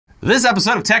This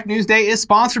episode of Tech News Day is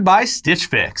sponsored by Stitch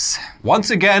Fix.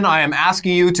 Once again, I am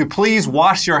asking you to please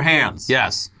wash your hands.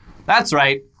 Yes. That's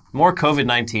right. More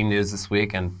COVID-19 news this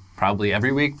week and probably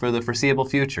every week for the foreseeable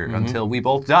future until we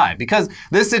both die. Because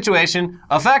this situation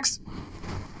affects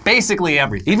basically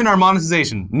everything. Even our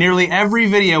monetization. Nearly every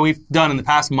video we've done in the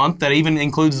past month that even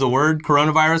includes the word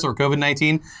coronavirus or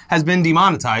COVID-19 has been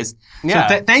demonetized. Yeah.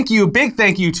 So big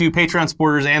thank you to Patreon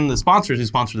supporters and the sponsors who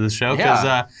sponsored this show.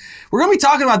 Because we're going to be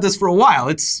talking about this for a while.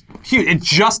 It's huge. It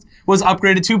just was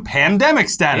upgraded to pandemic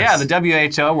status. Yeah,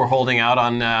 the WHO were holding out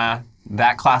on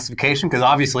that classification because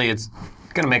obviously it's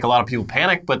going to make a lot of people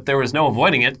panic, but there was no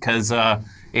avoiding it because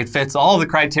it fits all the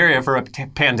criteria for a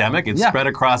pandemic. It's spread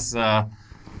across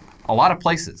a lot of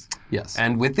places. Yes.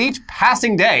 And with each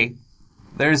passing day,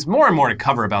 there's more and more to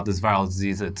cover about this viral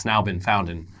disease that's now been found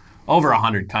in over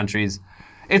 100 countries.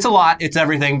 It's a lot, it's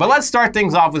everything, but let's start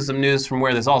things off with some news from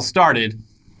where this all started.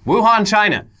 Wuhan,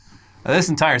 China. This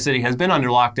entire city has been under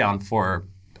lockdown for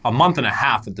a month and a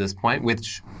half at this point,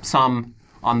 which some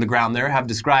on the ground there have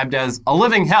described as a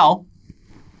living hell,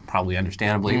 probably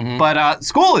understandably, but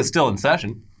school is still in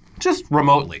session, just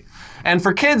remotely. And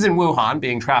for kids in Wuhan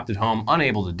being trapped at home,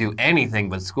 unable to do anything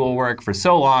but schoolwork for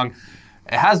so long,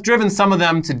 it has driven some of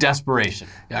them to desperation.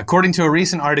 According to a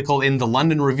recent article in the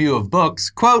London Review of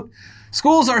Books, quote,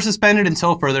 schools are suspended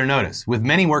until further notice, with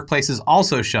many workplaces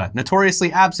also shut.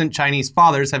 Notoriously absent Chinese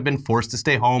fathers have been forced to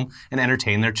stay home and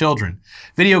entertain their children.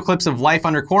 Video clips of life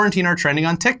under quarantine are trending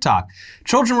on TikTok.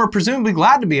 Children were presumably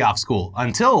glad to be off school,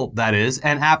 until, that is,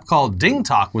 an app called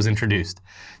DingTalk was introduced.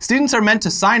 Students are meant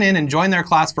to sign in and join their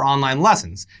class for online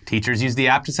lessons. Teachers use the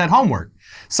app to set homework.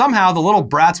 Somehow, the little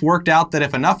brats worked out that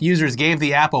if enough users gave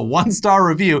the app a 1-star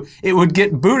review, it would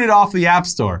get booted off the App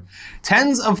Store.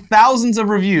 Tens of thousands of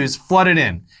reviews flooded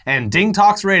in, and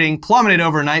DingTalk's rating plummeted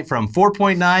overnight from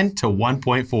 4.9 to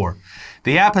 1.4.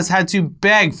 The app has had to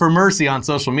beg for mercy on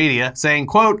social media, saying,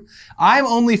 quote, I'm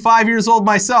only 5 years old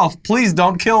myself, please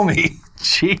don't kill me.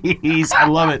 Jeez, I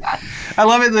love it. I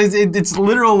love it. It's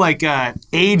literal like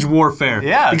age warfare.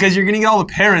 Yeah. Because you're going to get all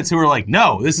the parents who are like,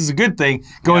 no, this is a good thing,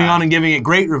 going on and giving it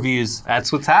great reviews.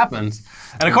 That's what's happened.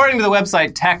 And according to the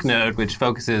website TechNode, which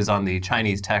focuses on the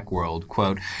Chinese tech world,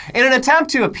 quote, in an attempt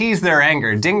to appease their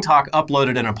anger, DingTalk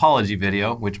uploaded an apology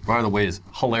video, which by the way is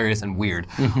hilarious and weird,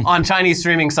 on Chinese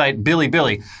streaming site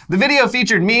Bilibili. The video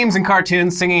featured memes and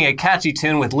cartoons singing a catchy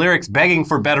tune with lyrics begging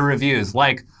for better reviews,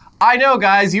 like, I know,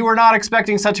 guys, you were not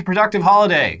expecting such a productive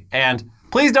holiday. And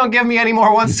please don't give me any more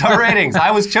 1-star ratings.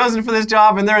 I was chosen for this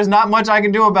job and there is not much I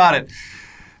can do about it.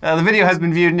 The video has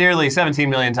been viewed nearly 17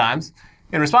 million times.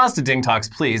 In response to DingTalk's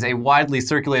pleas, a widely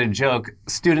circulated joke,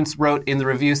 students wrote in the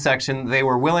review section they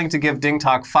were willing to give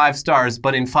DingTalk 5 stars,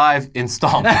 but in 5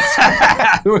 installments.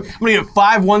 I'm going to get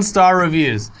 5 1-star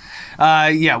reviews.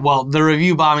 Yeah, well, the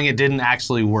review bombing, it didn't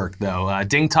actually work, though.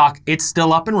 DingTalk, it's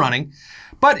still up and running.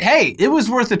 But hey, it was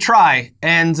worth a try,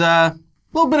 and a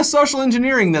little bit of social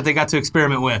engineering that they got to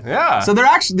experiment with. Yeah. So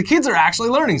the kids are actually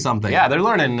learning something. Yeah, they're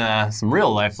learning some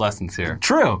real life lessons here.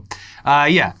 True.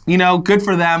 Yeah, good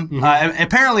for them.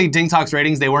 Apparently, DingTalk's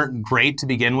ratings, they weren't great to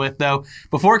begin with, though.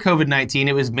 Before COVID-19,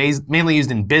 it was mainly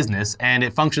used in business, and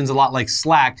it functions a lot like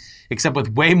Slack, except with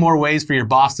way more ways for your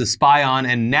boss to spy on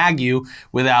and nag you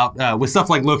with stuff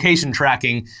like location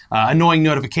tracking, annoying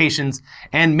notifications,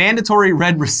 and mandatory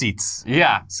red receipts.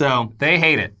 Yeah, so they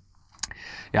hate it.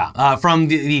 Yeah, from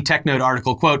the TechNode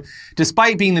article, quote,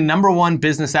 despite being the #1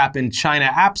 business app in China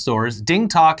app stores,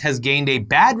 DingTalk has gained a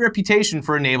bad reputation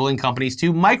for enabling companies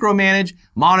to micromanage,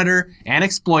 monitor, and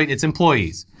exploit its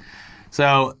employees.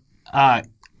 So,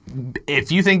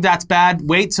 if you think that's bad,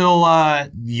 wait till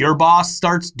your boss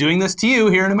starts doing this to you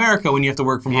here in America when you have to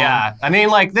work from home. Yeah, I mean,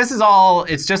 like, this is all,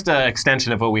 it's just an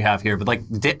extension of what we have here. But, like,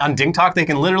 on DingTalk, they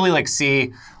can literally, like,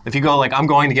 see, if you go, like, I'm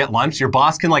going to get lunch, your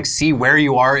boss can, like, see where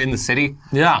you are in the city.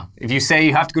 Yeah. If you say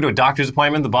you have to go to a doctor's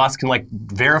appointment, the boss can, like,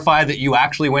 verify that you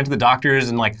actually went to the doctor's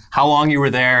and, like, how long you were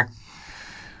there.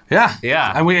 Yeah.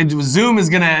 Yeah. And Zoom is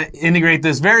going to integrate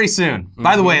this very soon.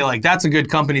 By the way, like, that's a good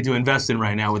company to invest in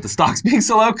right now with the stocks being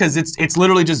so low because it's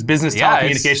literally just business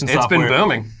telecommunications software. It's been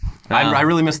booming. I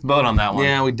really missed the boat on that one.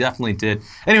 Yeah, we definitely did.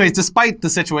 Anyways, despite the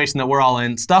situation that we're all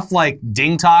in, stuff like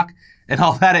DingTalk and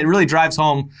all that, it really drives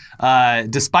home,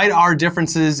 despite our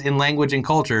differences in language and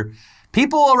culture,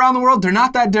 people around the world, they're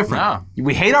not that different. No.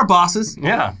 We hate our bosses.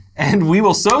 Yeah. And we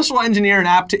will social engineer an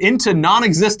app into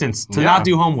non-existence to not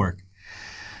do homework.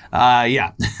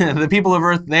 Yeah, the people of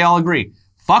Earth, they all agree.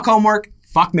 Fuck homework,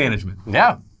 fuck management.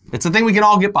 Yeah. It's a thing we can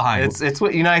all get behind. It's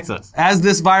what unites us. As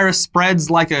this virus spreads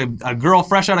like a girl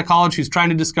fresh out of college who's trying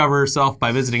to discover herself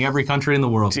by visiting every country in the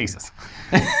world. Jesus.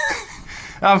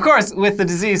 Of course, with the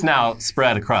disease now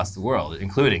spread across the world,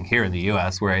 including here in the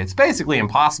US, where it's basically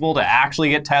impossible to actually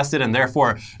get tested and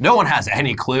therefore no one has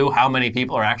any clue how many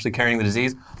people are actually carrying the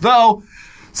disease, though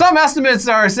some estimates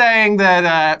are saying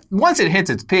that once it hits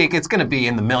its peak, it's going to be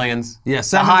in the millions. Yeah,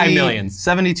 the high millions.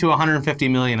 70 to 150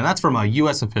 million, and that's from a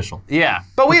US official. Yeah,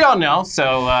 but we don't know,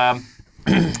 so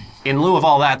in lieu of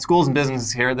all that, schools and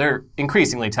businesses here, they're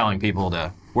increasingly telling people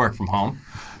to work from home.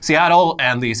 Seattle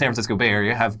and the San Francisco Bay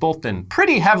Area have both been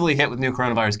pretty heavily hit with new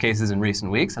coronavirus cases in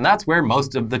recent weeks, and that's where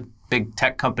most of the big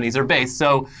tech companies are based.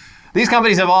 So these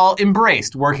companies have all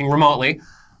embraced working remotely.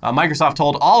 Microsoft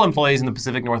told all employees in the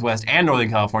Pacific Northwest and Northern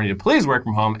California to please work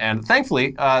from home, and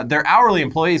thankfully, their hourly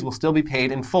employees will still be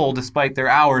paid in full despite their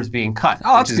hours being cut,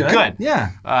 which is good.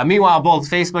 Yeah. Meanwhile, both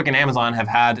Facebook and Amazon have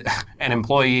had an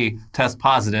employee test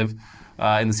positive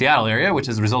in the Seattle area, which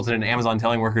has resulted in Amazon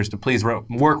telling workers to please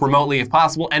work remotely if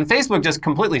possible, and Facebook just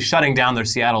completely shutting down their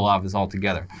Seattle office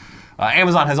altogether.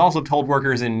 Amazon has also told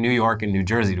workers in New York and New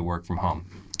Jersey to work from home.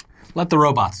 Let the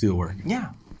robots do the work. Yeah.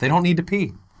 They don't need to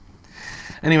pee.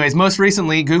 Anyways, most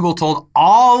recently, Google told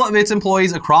all of its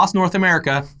employees across North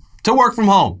America to work from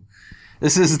home.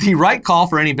 This is the right call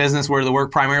for any business where the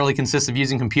work primarily consists of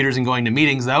using computers and going to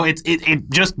meetings, though. It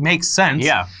just makes sense.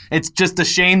 Yeah. It's just a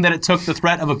shame that it took the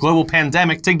threat of a global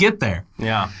pandemic to get there.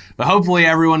 Yeah. But hopefully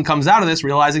everyone comes out of this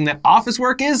realizing that office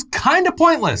work is kind of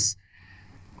pointless.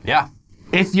 Yeah.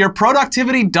 If your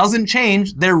productivity doesn't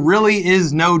change, there really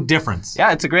is no difference.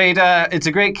 Yeah, it's a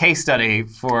great case study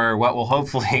for what will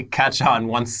hopefully catch on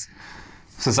once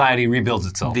society rebuilds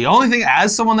itself. The only thing,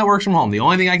 as someone that works from home, the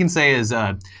only thing I can say is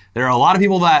there are a lot of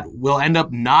people that will end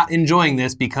up not enjoying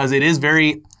this because it is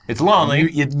very... It's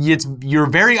lonely. You're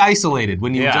very isolated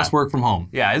when you just work from home.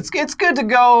 Yeah, it's good to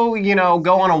go,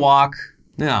 go on a walk.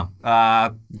 Yeah.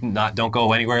 Don't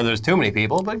go anywhere there's too many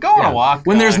people, but go on a walk.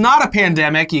 When there's not a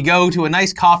pandemic, you go to a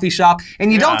nice coffee shop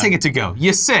and you don't take it to go.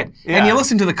 You sit and you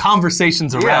listen to the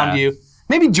conversations around you.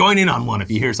 Maybe join in on one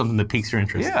if you hear something that piques your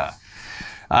interest. Yeah.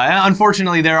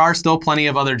 Unfortunately, there are still plenty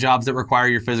of other jobs that require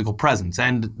your physical presence,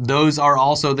 and those are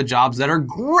also the jobs that are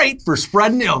great for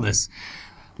spreading illness,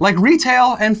 like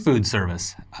retail and food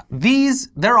service.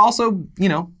 They're also,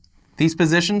 these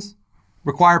positions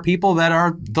require people that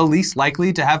are the least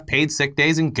likely to have paid sick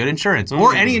days and good insurance,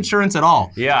 or any insurance at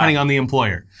all, depending on the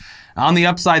employer. On the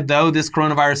upside, though, this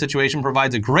coronavirus situation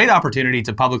provides a great opportunity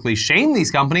to publicly shame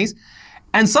these companies,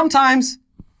 and sometimes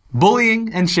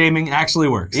bullying and shaming actually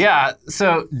works. Yeah,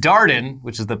 so Darden,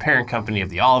 which is the parent company of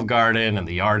the Olive Garden and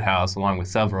the Yard House, along with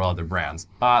several other brands,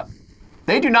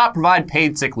 they do not provide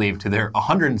paid sick leave to their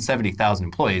 170,000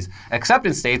 employees, except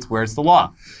in states where it's the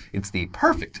law. It's the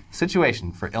perfect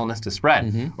situation for illness to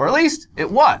spread, or at least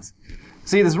it was.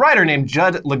 See, this writer named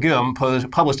Judd Legume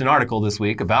published an article this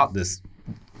week about this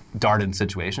Darden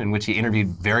situation in which he interviewed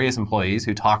various employees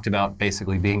who talked about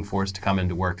basically being forced to come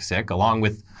into work sick, along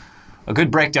with a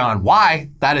good breakdown on why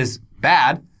that is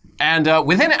bad. And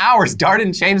within hours,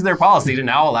 Darden changed their policy to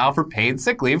now allow for paid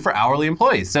sick leave for hourly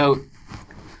employees. So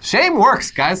shame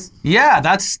works, guys. Yeah,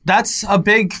 that's a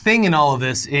big thing in all of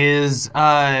this is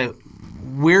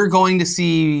we're going to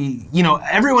see,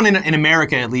 everyone in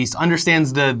America at least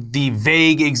understands the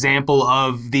vague example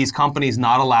of these companies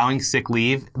not allowing sick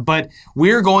leave, but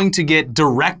we're going to get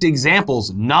direct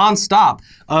examples nonstop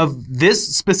of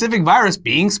this specific virus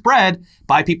being spread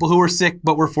by people who were sick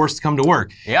but were forced to come to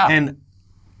work. Yeah. And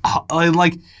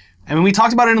we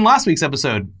talked about it in last week's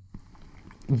episode.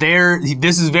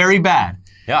 This is very bad.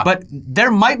 Yeah. But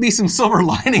there might be some silver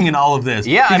lining in all of this.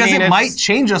 Yeah, because it might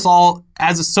change us all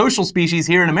as a social species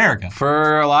here in America.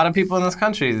 For a lot of people in this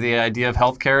country, the idea of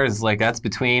healthcare is like, that's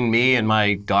between me and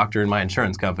my doctor and my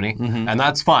insurance company, and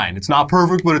that's fine. It's not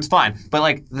perfect, but it's fine. But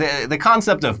like the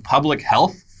concept of public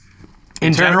health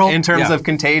in terms of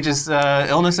contagious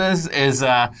illnesses is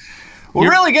we're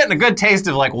really getting a good taste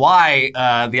of like why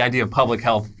the idea of public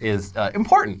health is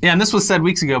important. Yeah, and this was said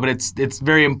weeks ago, but it's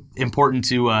very important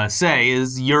to say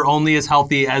is you're only as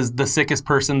healthy as the sickest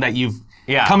person that you've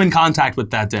come in contact with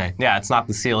that day. Yeah, it's not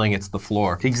the ceiling, it's the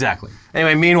floor. Exactly.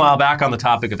 Anyway, meanwhile, back on the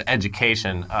topic of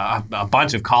education, a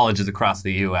bunch of colleges across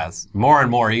the U.S., more and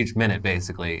more each minute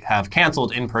basically, have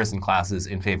canceled in-person classes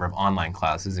in favor of online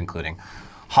classes, including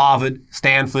Harvard,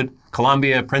 Stanford,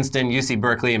 Columbia, Princeton, UC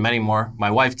Berkeley, and many more.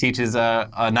 My wife teaches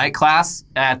a night class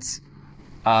at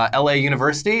LA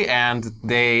University, and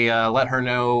they let her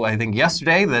know, I think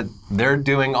yesterday, that they're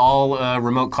doing all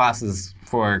remote classes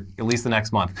for at least the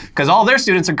next month. Because all their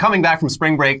students are coming back from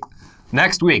spring break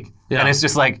next week. Yeah. And it's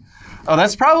just like, oh,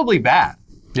 that's probably bad.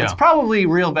 Yeah. It's probably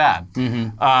real bad.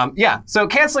 So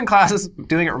canceling classes,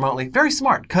 doing it remotely, very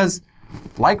smart. Because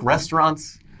like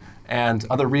restaurants and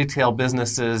other retail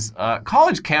businesses.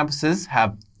 College campuses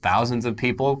have thousands of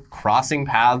people crossing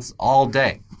paths all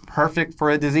day. Perfect for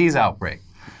a disease outbreak.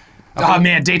 Oh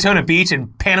man, Daytona Beach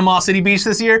and Panama City Beach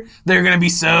this year, they're going to be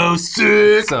so sick.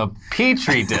 It's a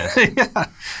petri dish.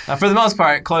 Yeah. For the most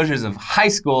part, closures of high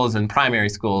schools and primary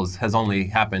schools has only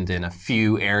happened in a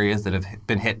few areas that have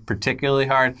been hit particularly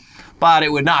hard. But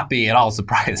it would not be at all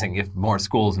surprising if more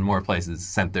schools and more places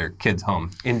sent their kids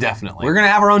home indefinitely. We're going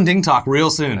to have our own Ding Talk real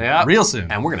soon. Yep. Real soon.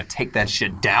 And we're going to take that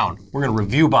shit down. We're going to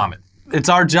review bomb it. It's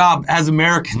our job as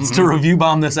Americans to review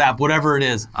bomb this app, whatever it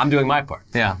is. I'm doing my part.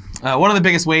 Yeah. One of the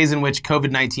biggest ways in which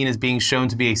COVID-19 is being shown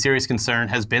to be a serious concern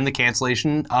has been the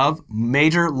cancellation of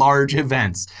major large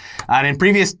events. And in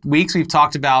previous weeks, we've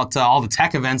talked about all the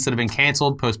tech events that have been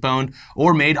canceled, postponed,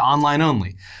 or made online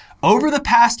only. Over the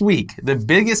past week, the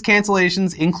biggest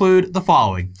cancellations include the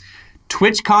following: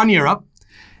 TwitchCon Europe,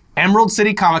 Emerald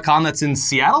City Comic Con, that's in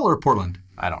Seattle or Portland?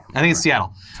 I don't remember. I think it's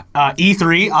Seattle.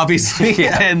 E3, obviously,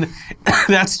 Yeah. and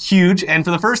that's huge. And for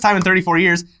the first time in 34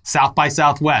 years, South by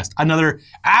Southwest, another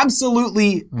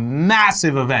absolutely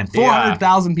massive event,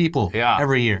 400,000 people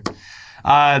every year.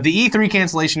 The E3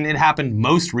 cancellation, it happened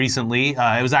most recently.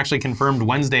 It was actually confirmed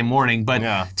Wednesday morning,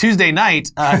 but Tuesday night,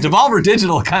 Devolver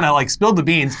Digital kind of like spilled the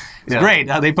beans. It's great.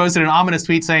 They posted an ominous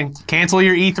tweet saying, "Cancel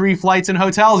your E3 flights and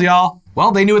hotels, y'all."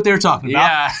 Well, they knew what they were talking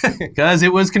about because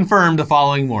it was confirmed the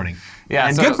following morning. Yeah,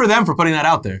 and so, good for them for putting that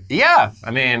out there. Yeah,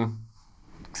 I mean,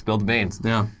 spilled the beans.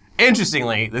 Yeah.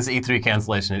 Interestingly, this E3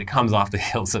 cancellation, it comes off the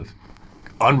heels of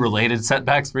unrelated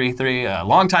setbacks for E3.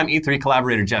 Longtime E3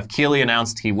 collaborator Jeff Keighley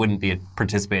announced he wouldn't be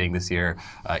participating this year.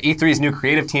 E3's new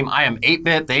creative team, I Am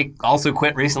 8-Bit, they also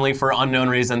quit recently for unknown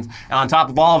reasons. And on top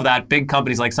of all of that, big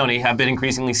companies like Sony have been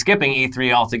increasingly skipping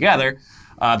E3 altogether.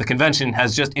 The convention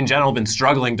has just, in general, been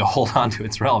struggling to hold on to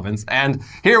its relevance. And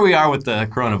here we are with the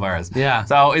coronavirus. Yeah.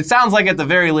 So it sounds like, at the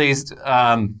very least,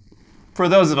 for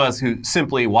those of us who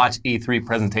simply watch E3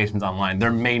 presentations online,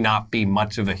 there may not be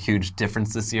much of a huge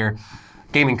difference this year.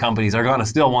 Gaming companies are going to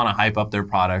still want to hype up their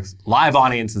products. Live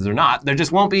audiences or not, there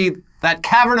just won't be that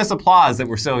cavernous applause that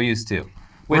we're so used to.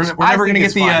 We're never going to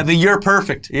get the "you're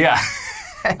perfect." Yeah.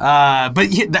 But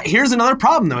here's another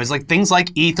problem, though, is like things like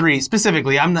E3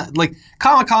 specifically. I'm not like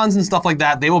Comic-Cons and stuff like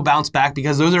that. They will bounce back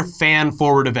because those are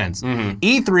fan-forward events.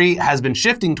 E3 has been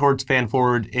shifting towards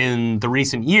fan-forward in the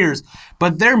recent years,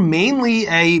 but they're mainly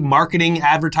a marketing,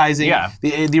 advertising. Yeah.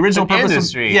 The original purpose.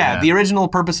 Industry, The original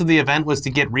purpose of the event was to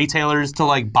get retailers to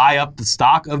like buy up the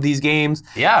stock of these games.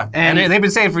 Yeah, and they've been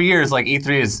saying for years like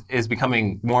E3 is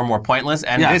becoming more and more pointless.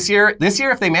 And this year,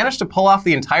 if they manage to pull off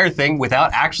the entire thing without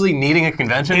actually needing a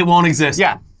convention, it won't exist.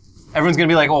 Yeah. Everyone's going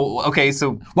to be like, oh, okay,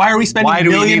 so why are we spending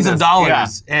millions of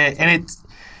dollars? Yeah. And it's,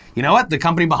 you know what? The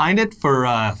company behind it for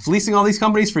fleecing all these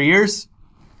companies for years,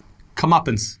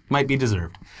 comeuppance might be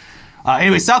deserved.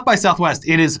 Anyway, South by Southwest,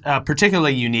 it is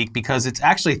particularly unique because it's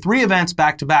actually 3 events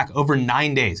back-to-back over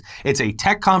 9 days. It's a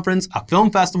tech conference, a film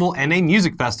festival, and a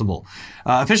music festival.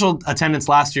 Official attendance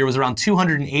last year was around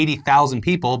 280,000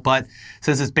 people, but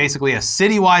since it's basically a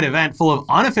citywide event full of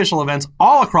unofficial events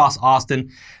all across Austin,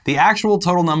 the actual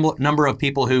total number of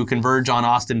people who converge on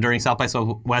Austin during South by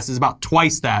Southwest is about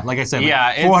twice that. Like I said,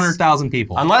 400,000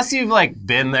 people. Unless you've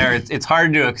been there, it's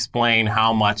hard to explain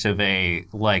how much of a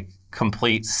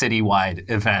complete citywide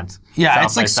event. Yeah,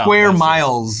 it's like square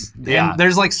miles. Yeah. And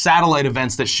there's like satellite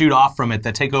events that shoot off from it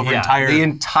that take over the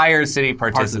entire city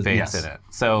participates in it.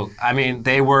 So, I mean,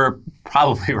 they were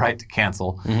probably right to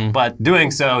cancel, but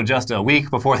doing so just a week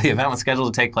before the event was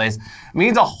scheduled to take place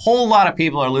means a whole lot of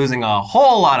people are losing a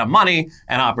whole lot of money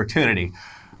and opportunity.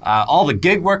 All the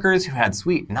gig workers who had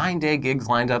sweet 9-day gigs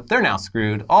lined up, they're now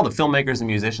screwed. All the filmmakers and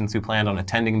musicians who planned on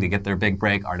attending to get their big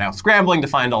break are now scrambling to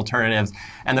find alternatives.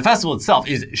 And the festival itself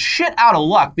is shit out of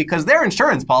luck because their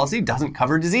insurance policy doesn't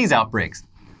cover disease outbreaks.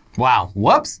 Wow.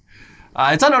 Whoops.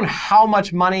 It's unknown how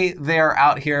much money they're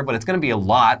out here, but it's going to be a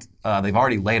lot. They've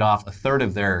already laid off a third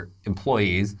of their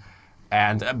employees.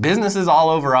 And businesses all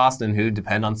over Austin who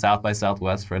depend on South by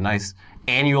Southwest for a nice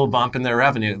annual bump in their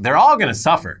revenue, they're all going to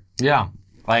suffer. Yeah.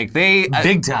 Like they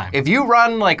big time. If you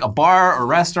run like a bar or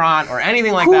restaurant or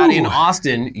anything like that in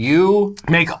Austin, you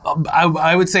make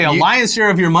I would say a lion's share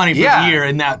of your money for the year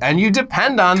in that. And you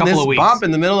depend on this bump in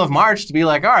the middle of March to be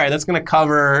like, all right, that's going to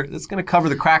cover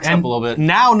the cracks up a little bit.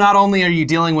 Now, not only are you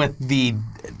dealing with the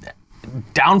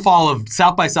downfall of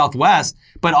South by Southwest,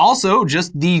 but also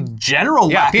just the general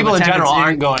lack people of in general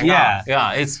aren't going.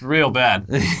 Yeah, it's real bad.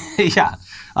 Yeah.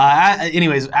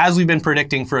 Anyways, as we've been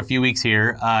predicting for a few weeks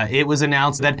here, it was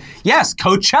announced that, yes,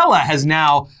 Coachella has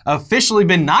now officially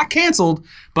been not canceled,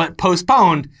 but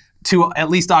postponed to at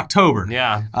least October.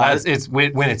 Yeah, it's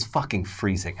when it's fucking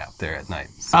freezing out there at night.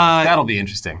 So that'll be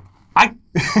interesting.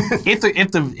 If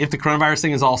the coronavirus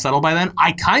thing is all settled by then,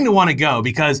 I kind of want to go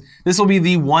because this will be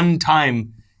the one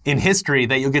time in history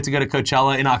that you'll get to go to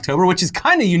Coachella in October, which is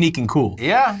kind of unique and cool.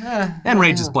 Yeah. And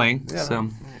Rage is playing, yeah. so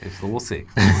we'll see.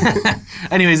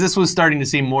 Anyways, this was starting to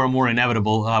seem more and more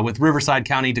inevitable, with Riverside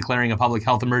County declaring a public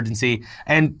health emergency.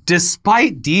 And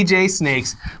despite DJ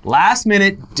Snake's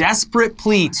last-minute desperate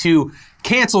plea to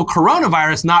cancel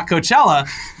coronavirus, not Coachella,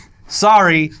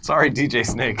 sorry, DJ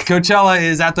Snake. Coachella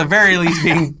is at the very least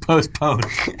being postponed.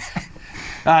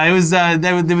 There was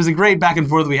a great back and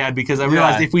forth we had because I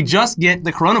realized if we just get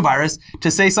the coronavirus to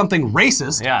say something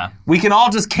racist, we can all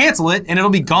just cancel it and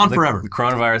it'll be gone forever. The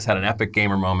coronavirus had an epic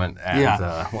gamer moment,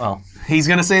 and he's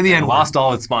gonna say the N-word. Lost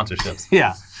all its sponsorships.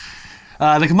 Yeah.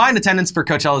 The combined attendance for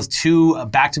Coachella is 2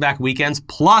 back-to-back weekends.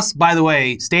 Plus, by the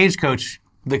way, Stagecoach,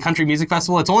 the country music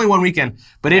festival, it's only one weekend,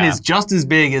 but it is just as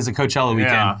big as a Coachella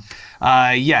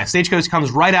weekend. Stagecoach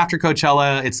comes right after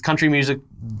Coachella. It's country music.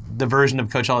 The version of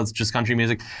Coachella is just country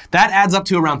music. That adds up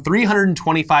to around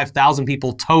 325,000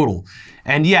 people total.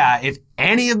 And if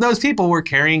any of those people were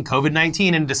carrying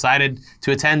COVID-19 and decided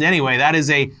to attend anyway, that is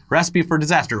a recipe for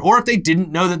disaster. Or if they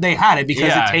didn't know that they had it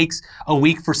because it takes a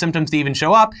week for symptoms to even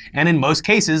show up. And in most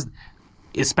cases,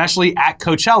 especially at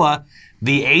Coachella,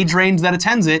 the age range that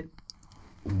attends it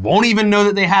won't even know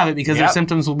that they have it because their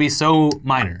symptoms will be so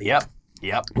minor. Yep.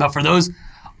 But for those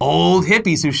old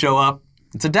hippies who show up,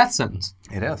 it's a death sentence.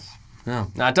 It is. Yeah.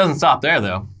 Now, it doesn't stop there,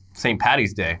 though. St.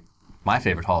 Patty's Day, my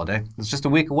favorite holiday, it's just a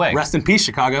week away. Rest in peace,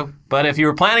 Chicago. But if you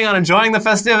were planning on enjoying the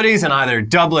festivities in either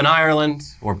Dublin, Ireland,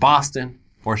 or Boston,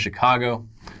 or Chicago,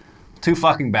 too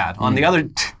fucking bad. On the other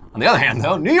hand,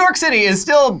 though, New York City is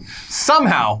still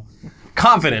somehow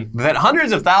confident that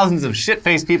hundreds of thousands of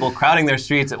shit-faced people crowding their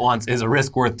streets at once is a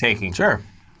risk worth taking. Sure.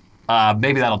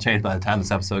 Maybe that'll change by the time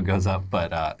this episode goes up,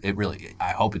 but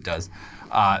I hope it does.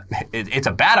 It's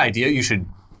a bad idea. You should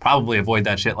probably avoid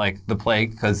that shit like the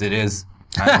plague, because it is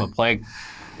kind of a plague.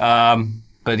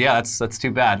 But yeah, that's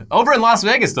too bad. Over in Las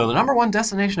Vegas, though, the #1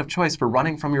 destination of choice for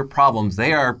running from your problems,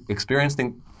 they are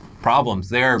experiencing problems.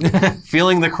 They're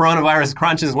feeling the coronavirus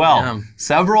crunch as well. Yeah.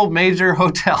 Several major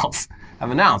hotels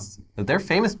have announced that their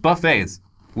famous buffets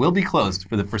will be closed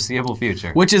for the foreseeable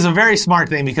future. Which is a very smart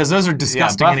thing because those are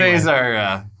disgusting buffets anyway.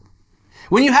 are...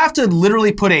 When you have to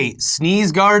literally put a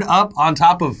sneeze guard up on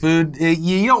top of food,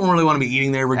 you don't really want to be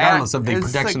eating there regardless of the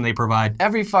protection they provide.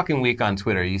 Every fucking week on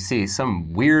Twitter, you see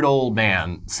some weird old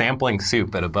man sampling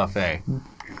soup at a buffet.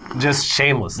 Just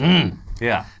shameless.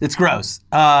 Yeah. It's gross.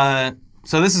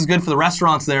 So this is good for the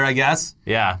restaurants there, I guess.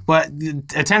 Yeah. But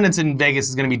attendance in Vegas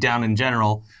is going to be down in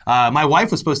general. My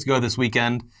wife was supposed to go this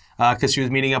weekend because she was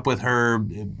meeting up with her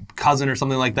cousin or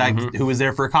something like that who was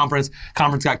there for a conference.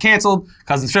 Conference got canceled.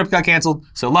 Cousin's trip got canceled.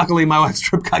 So luckily, my wife's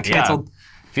trip got canceled.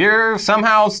 Yeah. If you're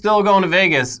somehow still going to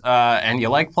Vegas and you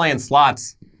like playing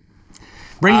slots,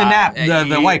 bring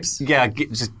the wipes. Yeah,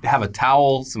 just have a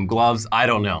towel, some gloves. I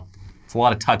don't know. It's a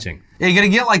lot of touching. Yeah, you got to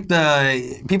get like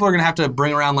people are going to have to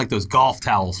bring around like those golf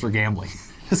towels for gambling.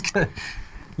 Just gonna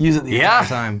use it the entire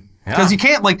time. Because you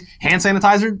can't, like, hand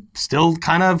sanitizer, still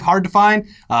kind of hard to find.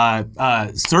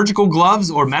 Surgical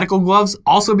gloves or medical gloves,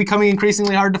 also becoming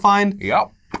increasingly hard to find.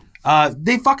 Yep.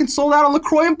 They fucking sold out of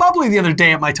LaCroix and Bubbly the other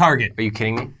day at my Target. Are you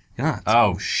kidding me? Yeah.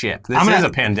 Oh, shit. This is a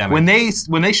pandemic. When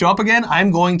they show up again, I'm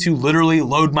going to literally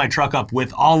load my truck up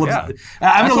with all of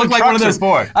I'm going to look like one of those.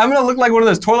 I'm going to look like one of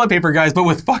those toilet paper guys, but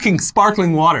with fucking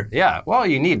sparkling water. Yeah. Well,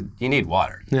 you need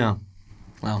water. Yeah.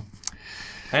 Well.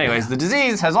 Anyways, the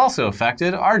disease has also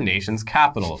affected our nation's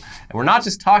capital. And we're not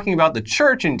just talking about the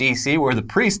church in D.C. where the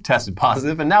priest tested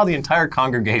positive and now the entire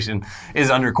congregation is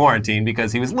under quarantine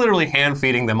because he was literally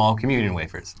hand-feeding them all communion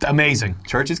wafers. Amazing.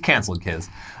 Church is canceled, kids.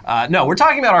 No, we're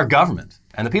talking about our government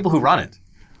and the people who run it.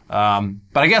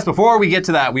 But I guess before we get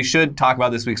to that, we should talk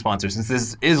about this week's sponsor, since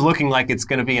this is looking like it's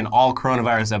going to be an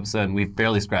all-coronavirus episode, and we've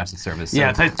barely scratched the surface. So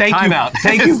yeah,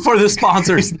 thank you for the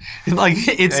sponsors. Like,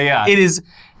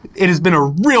 it has been a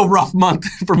real rough month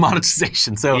for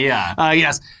monetization. So,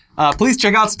 yes. Please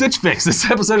check out Stitch Fix. This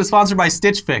episode is sponsored by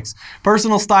Stitch Fix.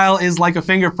 Personal style is like a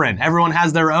fingerprint. Everyone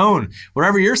has their own.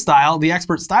 Wherever your style, the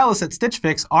expert stylists at Stitch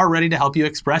Fix are ready to help you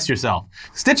express yourself.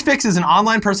 Stitch Fix is an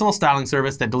online personal styling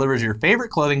service that delivers your favorite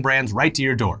clothing brands right to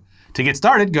your door. To get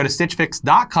started, go to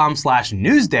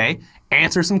stitchfix.com/newsday,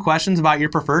 answer some questions about your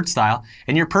preferred style,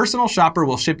 and your personal shopper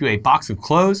will ship you a box of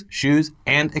clothes, shoes,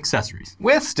 and accessories.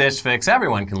 With Stitch Fix,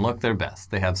 everyone can look their best.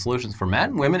 They have solutions for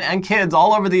men, women, and kids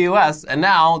all over the US and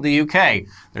now the UK.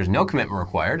 There's no commitment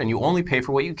required, and you only pay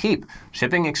for what you keep.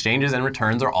 Shipping, exchanges, and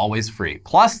returns are always free.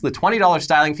 Plus, the $20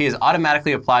 styling fee is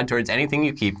automatically applied towards anything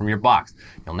you keep from your box.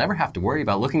 You'll never have to worry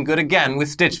about looking good again with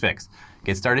Stitch Fix.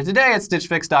 Get started today at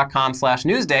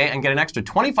stitchfix.com/newsday and get an extra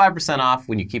 25% off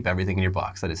when you keep everything in your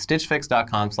box. That is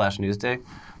stitchfix.com/newsday.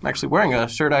 I'm actually wearing a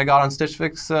shirt I got on Stitch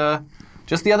Fix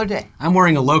just the other day. I'm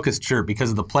wearing a locust shirt because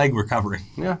of the plague recovery.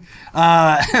 Yeah.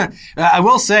 I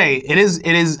will say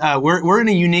we're in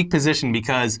a unique position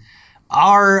because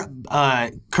our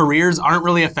careers aren't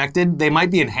really affected. They might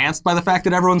be enhanced by the fact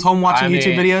that everyone's home watching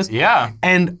YouTube videos. Yeah.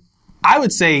 And I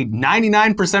would say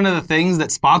 99% of the things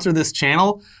that sponsor this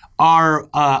channel are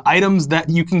items that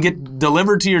you can get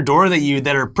delivered to your door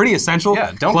that are pretty essential.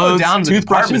 Yeah, don't clothes, go down to the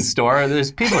department toothbrushes. store.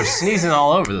 People are sneezing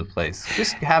all over the place.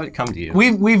 Just have it come to you.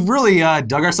 We've really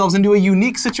dug ourselves into a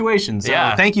unique situation. So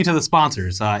Yeah. thank you to the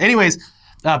sponsors. Anyways,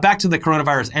 back to the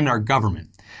coronavirus and our government.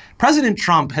 President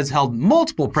Trump has held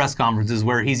multiple press conferences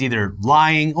where he's either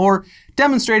lying or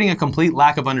demonstrating a complete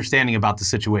lack of understanding about the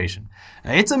situation.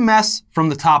 It's a mess from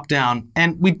the top down,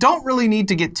 and we don't really need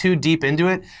to get too deep into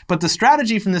it, but the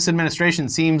strategy from this administration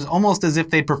seems almost as if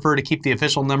they'd prefer to keep the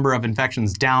official number of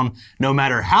infections down no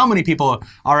matter how many people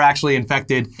are actually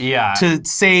infected to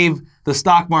save the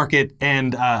stock market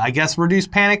and I guess reduce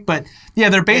panic. But yeah,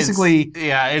 they're basically...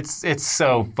 It's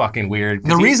so fucking weird.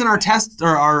 The reason our tests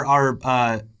or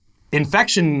our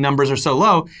infection numbers are so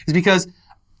low is because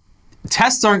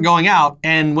tests aren't going out,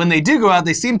 and when they do go out,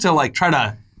 they seem to like try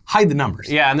to hide the numbers.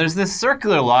 Yeah, and there's this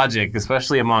circular logic,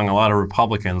 especially among a lot of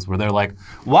Republicans, where they're like,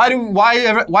 why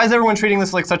is everyone treating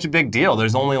this like such a big deal?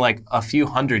 There's only like a few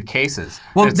hundred cases.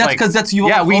 Well, that's because that's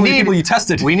only people you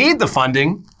tested. We need the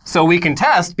funding so we can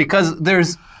test because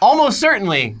there's almost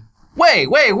certainly way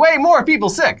more people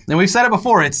sick. And we've said it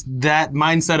before. It's that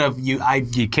mindset of you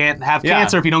can't have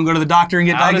cancer if you don't go to the doctor and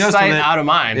get diagnosed with it. Out of sight, out of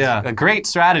mind. Yeah. A great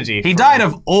strategy. He died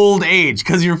of old age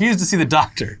because he refused to see the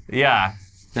doctor. Yeah.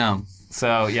 No.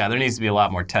 So yeah, there needs to be a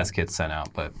lot more test kits sent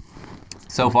out, but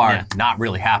so far, not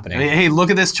really happening. Hey, look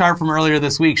at this chart from earlier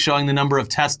this week showing the number of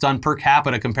tests done per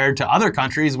capita compared to other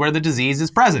countries where the disease is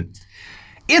present.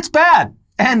 It's bad.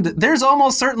 And there's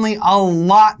almost certainly a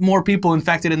lot more people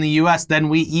infected in the US than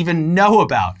we even know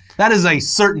about. That is a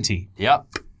certainty. Yep.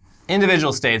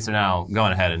 Individual states are now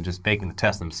going ahead and just making the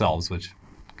test themselves, which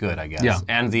good, I guess. Yeah.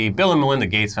 And the Bill and Melinda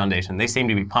Gates Foundation, they seem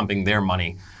to be pumping their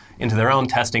money into their own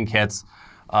testing kits.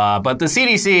 But the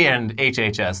CDC and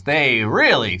HHS, they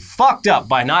really fucked up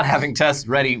by not having tests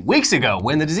ready weeks ago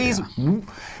when the disease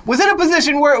was in a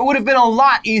position where it would have been a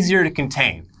lot easier to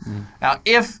contain. Now,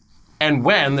 if and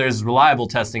when there's reliable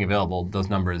testing available, those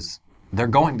numbers, they're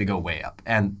going to go way up.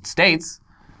 And states,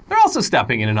 they're also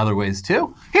stepping in other ways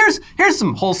too. Here's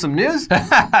some wholesome news.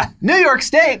 New York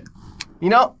State,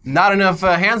 not enough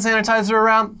hand sanitizer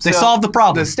around. They solved the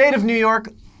problem. The state of New York,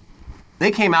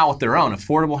 they came out with their own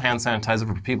affordable hand sanitizer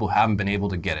for people who haven't been able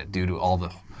to get it due to all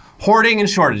the hoarding and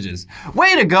shortages.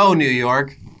 Way to go, New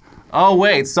York. Oh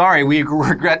wait, sorry, we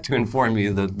regret to inform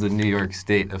you that the New York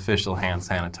State official hand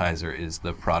sanitizer is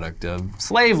the product of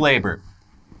slave labor.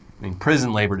 I mean,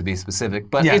 prison labor to be specific,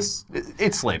 but it's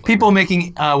slave labor. People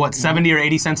making, 70 or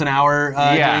 80 cents an hour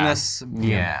doing this?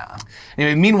 Yeah.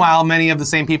 Anyway, meanwhile, many of the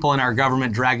same people in our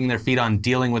government dragging their feet on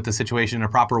dealing with the situation in a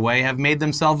proper way have made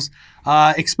themselves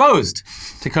exposed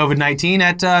to COVID-19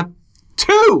 at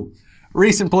 2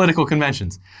 recent political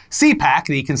conventions. CPAC,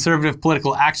 the Conservative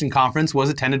Political Action Conference, was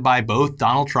attended by both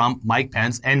Donald Trump, Mike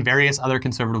Pence, and various other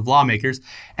conservative lawmakers,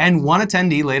 and one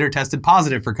attendee later tested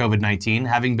positive for COVID-19,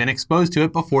 having been exposed to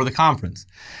it before the conference.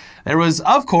 There was,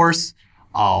 of course,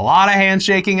 a lot of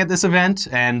handshaking at this event,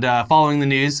 and following the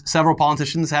news, several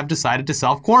politicians have decided to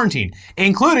self-quarantine,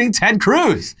 including Ted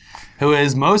Cruz, who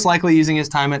is most likely using his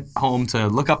time at home to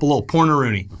look up a little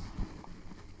porn-a-rooney.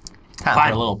 Time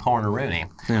for a little porn-a-rooney.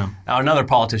 Yeah. Now, another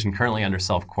politician currently under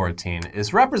self-quarantine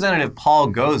is Representative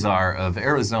Paul Gosar of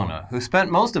Arizona, who spent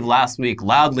most of last week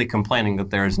loudly complaining that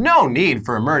there is no need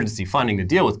for emergency funding to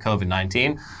deal with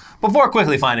COVID-19, before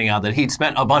quickly finding out that he'd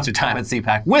spent a bunch of time at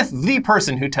CPAC with the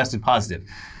person who tested positive.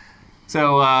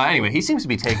 So anyway, he seems to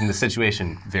be taking the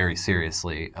situation very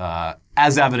seriously,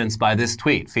 as evidenced by this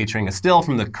tweet featuring a still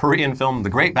from the Korean film The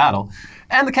Great Battle,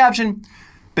 and the caption,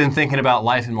 "Been thinking about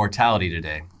life and mortality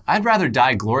today. I'd rather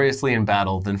die gloriously in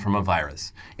battle than from a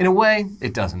virus. In a way,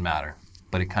 it doesn't matter,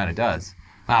 but it kind of does."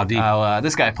 Wow, deep.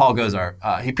 This guy, Paul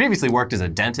Gosar, he previously worked as a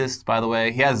dentist, by the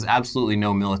way. He has absolutely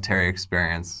no military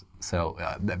experience. So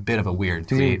a bit of a weird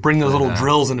You tweet. bring those little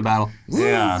drills into battle.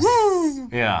 Yeah.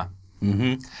 Yeah.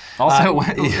 Also,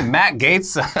 Matt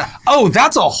Gaetz. Oh,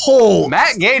 that's a whole...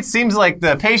 Matt Gaetz seems like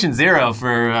the patient zero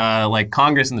for like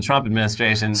Congress and the Trump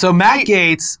administration. So Matt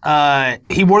Gaetz,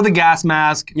 he wore the gas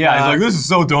mask. Yeah, he's like, this is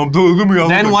so dumb.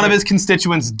 Then one of his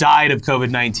constituents died of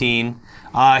COVID-19.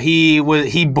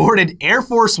 He boarded Air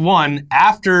Force One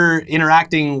after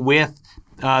interacting with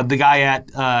the guy at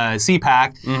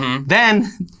CPAC.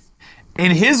 Then,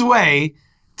 in his way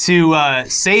to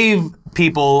save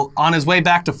people on his way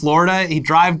back to Florida, he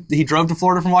drove to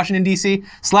Florida from Washington, D.C.,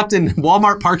 slept in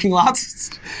Walmart parking lots,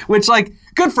 which, like,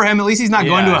 good for him. At least he's not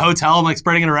going to a hotel and, like,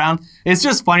 spreading it around. It's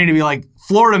just funny to be like,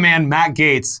 Florida man Matt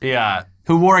Gaetz,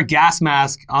 who wore a gas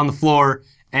mask on the floor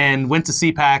and went to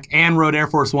CPAC and rode Air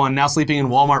Force One, now sleeping in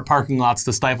Walmart parking lots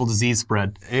to stifle disease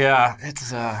spread. Yeah,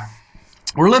 it's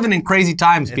We're living in crazy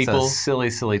times, people. It's a silly,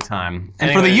 silly time.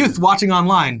 And for the youth watching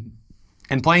online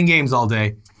and playing games all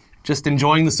day, just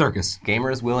enjoying the circus.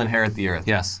 Gamers will inherit the earth.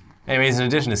 Yes. Anyways, in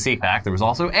addition to CPAC, there was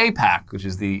also APAC, which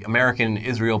is the American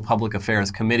Israel Public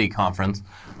Affairs Committee Conference.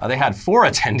 They had 4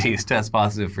 attendees test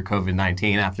positive for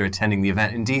COVID-19 after attending the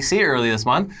event in D.C. early this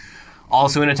month.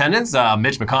 Also in attendance,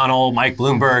 Mitch McConnell, Mike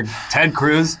Bloomberg, Ted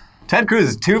Cruz. Ted Cruz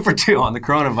is 2 for 2 on the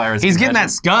coronavirus. He's getting that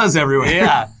scuzz everywhere.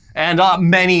 Yeah. And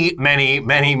many, many,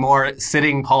 many more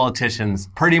sitting politicians,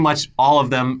 pretty much all of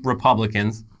them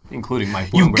Republicans, including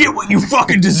Mike Bloomberg. You get what you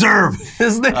fucking deserve.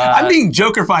 I'm being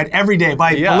jokerfied every day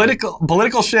by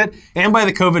political shit and by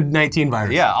the COVID-19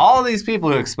 virus. Yeah, all of these people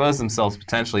who expose themselves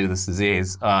potentially to this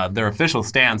disease, their official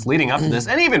stance leading up to this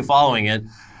and even following it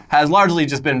has largely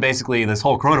just been basically this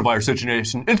whole coronavirus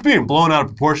situation. It's being blown out of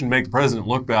proportion to make the president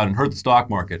look bad and hurt the stock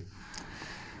market.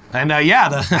 And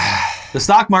the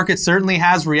stock market certainly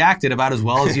has reacted about as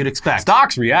well as you'd expect.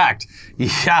 Stocks react.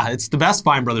 Yeah, it's the best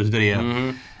Fine Brothers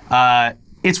video.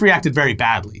 It's reacted very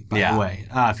badly, by the way,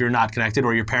 if you're not connected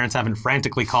or your parents haven't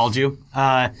frantically called you.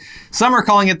 Some are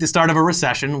calling it the start of a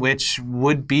recession, which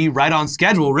would be right on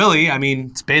schedule, really. I mean,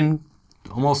 it's been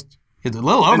almost a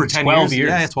little over 10 years.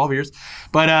 Yeah, 12 years.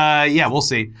 But yeah, we'll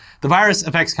see. The virus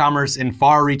affects commerce in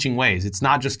far-reaching ways. It's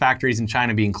not just factories in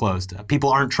China being closed. People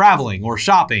aren't traveling or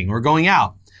shopping or going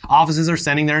out. Offices are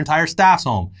sending their entire staffs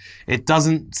home. It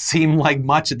doesn't seem like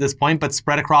much at this point, but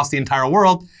spread across the entire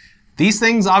world, these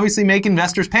things obviously make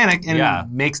investors panic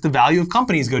and makes the value of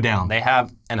companies go down. They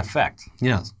have an effect.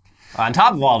 Yes. On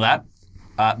top of all that,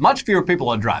 much fewer people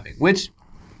are driving, which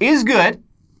is good.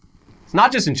 It's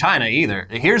not just in China either.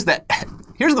 Here's the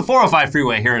 405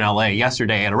 freeway here in LA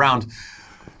yesterday at around,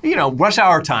 rush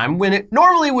hour time when it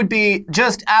normally would be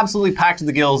just absolutely packed to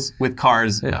the gills with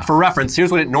cars. Yeah. For reference,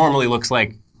 here's what it normally looks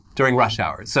like during rush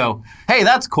hour. So, hey,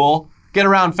 that's cool. Get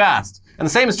around fast. And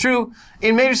the same is true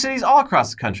in major cities all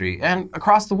across the country and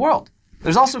across the world.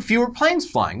 There's also fewer planes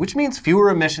flying, which means fewer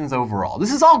emissions overall.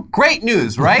 This is all great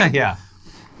news, right? Yeah.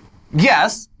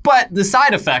 Yes, but the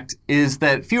side effect is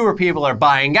that fewer people are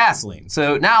buying gasoline.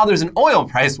 So now there's an oil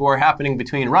price war happening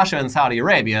between Russia and Saudi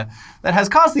Arabia that has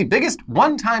caused the biggest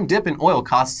one-time dip in oil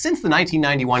costs since the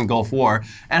 1991 Gulf War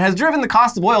and has driven the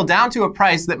cost of oil down to a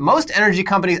price that most energy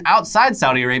companies outside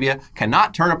Saudi Arabia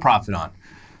cannot turn a profit on.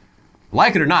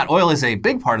 Like it or not, oil is a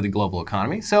big part of the global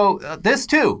economy, so this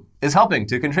too is helping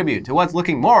to contribute to what's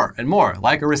looking more and more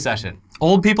like a recession.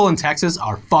 Old people in Texas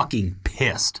are fucking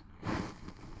pissed.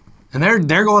 And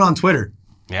they're going on Twitter.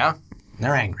 Yeah.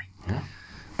 They're angry. Yeah.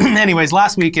 Anyways,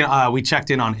 last week we checked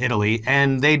in on Italy,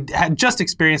 and they had just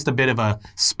experienced a bit of a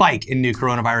spike in new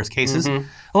coronavirus cases. Well,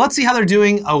 let's see how they're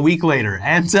doing a week later.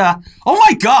 And, oh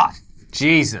my God!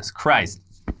 Jesus Christ.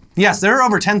 Yes, there are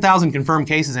over 10,000 confirmed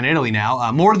cases in Italy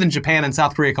now, more than Japan and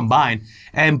South Korea combined.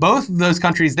 And both of those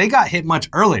countries, they got hit much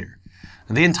earlier.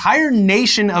 The entire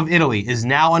nation of Italy is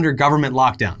now under government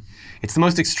lockdown. It's the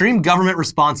most extreme government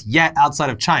response yet outside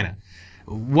of China.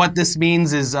 What this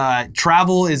means is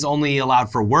travel is only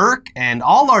allowed for work, and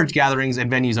all large gatherings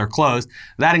and venues are closed.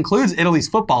 That includes Italy's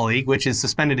football league, which is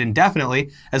suspended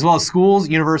indefinitely, as well as schools,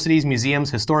 universities,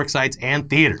 museums, historic sites, and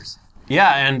theaters.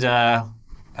 Yeah, and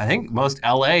I think most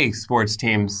LA sports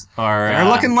teams are... They're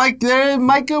looking like they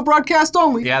might go broadcast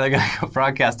only. Yeah, they're going to go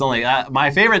broadcast only.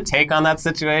 My favorite take on that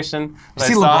situation...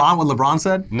 See LeBron, what LeBron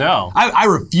said? No. I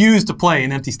refuse to play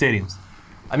in empty stadiums.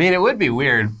 I mean, it would be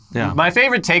weird. Yeah. My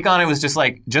favorite take on it was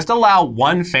just allow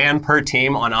one fan per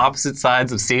team on opposite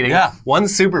sides of seating. Yeah. One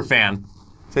super fan.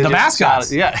 The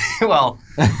mascots. Yeah, well,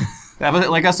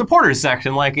 like a supporters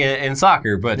section like in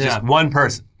soccer, but just one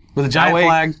person. With a giant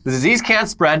flag. The disease can't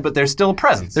spread, but there's still a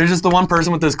presence. There's just the one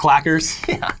person with those clackers.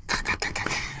 Yeah.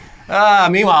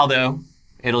 Meanwhile, though,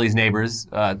 Italy's neighbors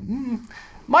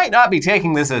might not be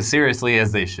taking this as seriously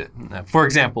as they should. For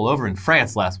example, over in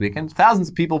France last weekend, thousands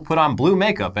of people put on blue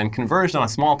makeup and converged on a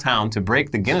small town to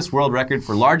break the Guinness World Record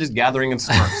for largest gathering of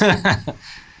Smurfs.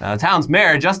 The town's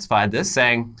mayor justified this,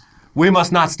 saying, "We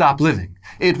must not stop living.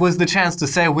 It was the chance to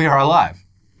say we are alive."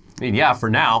 I mean, yeah, for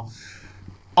now.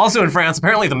 Also in France,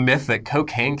 apparently the myth that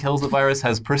cocaine kills the virus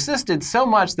has persisted so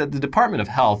much that the Department of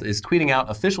Health is tweeting out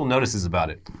official notices about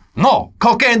it. No,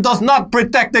 cocaine does not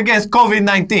protect against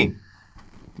COVID-19.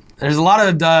 There's a lot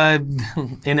of,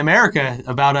 in America,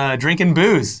 about drinking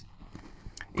booze.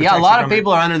 Yeah, a lot of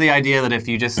people are under the idea that if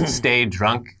you just stay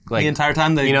drunk, like the entire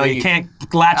time, you can't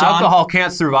latch on. Alcohol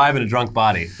can't survive in a drunk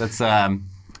body. That's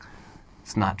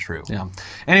it's not true. Yeah.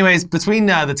 Anyways, between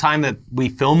the time that we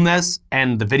film this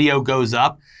and the video goes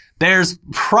up, there's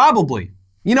probably,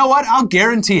 you know what? I'll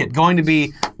guarantee it, going to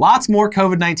be lots more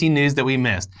COVID-19 news that we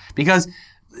missed, because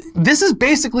this is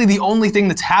basically the only thing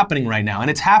that's happening right now, and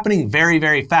it's happening very,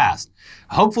 very fast.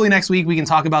 Hopefully next week we can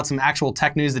talk about some actual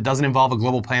tech news that doesn't involve a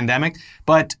global pandemic,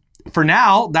 but for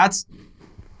now, that's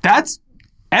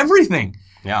everything.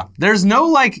 Yeah. There's no,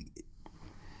 like,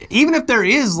 even if there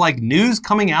is, like, news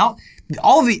coming out,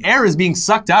 all of the air is being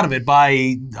sucked out of it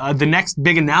by the next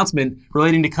big announcement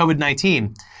relating to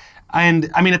COVID-19. And,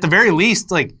 I mean, at the very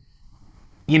least, like,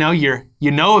 you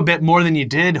know a bit more than you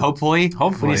did, hopefully,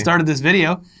 when you started this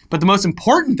video. But the most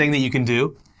important thing that you can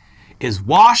do is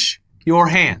wash your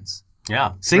hands.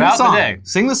 Yeah. Sing the song.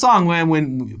 Sing the song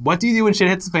when what do you do when shit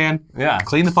hits the fan? Yeah.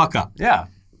 Clean the fuck up. Yeah.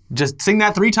 Just sing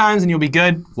that 3 times and you'll be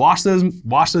good. Wash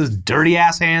those dirty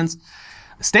ass hands.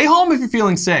 Stay home if you're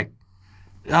feeling sick.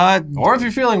 Or if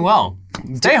you're feeling well.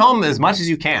 Stay home as much as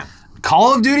you can.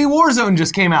 Call of Duty Warzone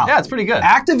just came out. Yeah, it's pretty good.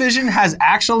 Activision has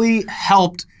actually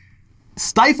helped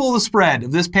stifle the spread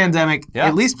of this pandemic,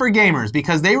 at least for gamers,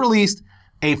 because they released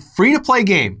a free-to-play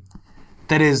game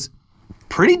that is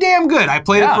pretty damn good. I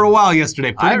played it for a while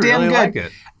yesterday. Pretty damn good. I really like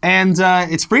it. And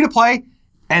it's free-to-play,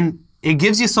 and it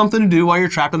gives you something to do while you're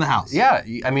trapped in the house. Yeah,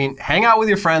 I mean, hang out with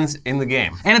your friends in the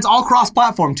game. And it's all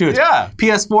cross-platform, too. It's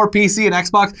PS4, PC, and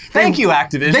Xbox. Thank you,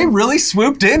 Activision. They really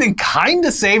swooped in and kind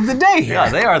of saved the day here. Yeah,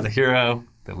 they are the hero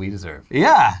that we deserve.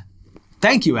 Yeah.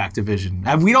 Thank you,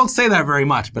 Activision. We don't say that very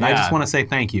much, but I just want to say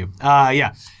thank you.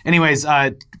 Yeah. Anyways,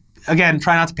 again,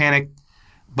 try not to panic,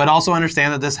 but also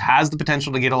understand that this has the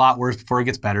potential to get a lot worse before it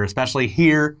gets better, especially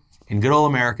here in good old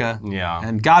America. Yeah.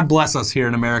 And God bless us here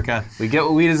in America. We get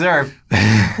what we deserve.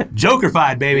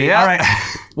 Jokerfied, baby. Yeah. All right.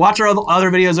 Watch our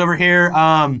other videos over here.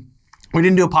 We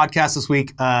didn't do a podcast this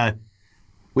week.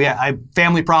 We had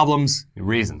family problems.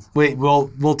 Reasons.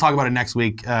 We'll talk about it next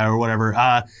week or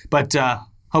whatever. But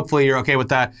hopefully you're okay with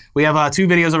that. We have 2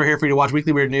 videos over here for you to watch: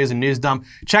 Weekly Weird News and News Dump.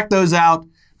 Check those out.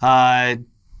 And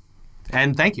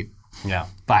thank you. Yeah.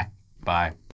 Bye. Bye.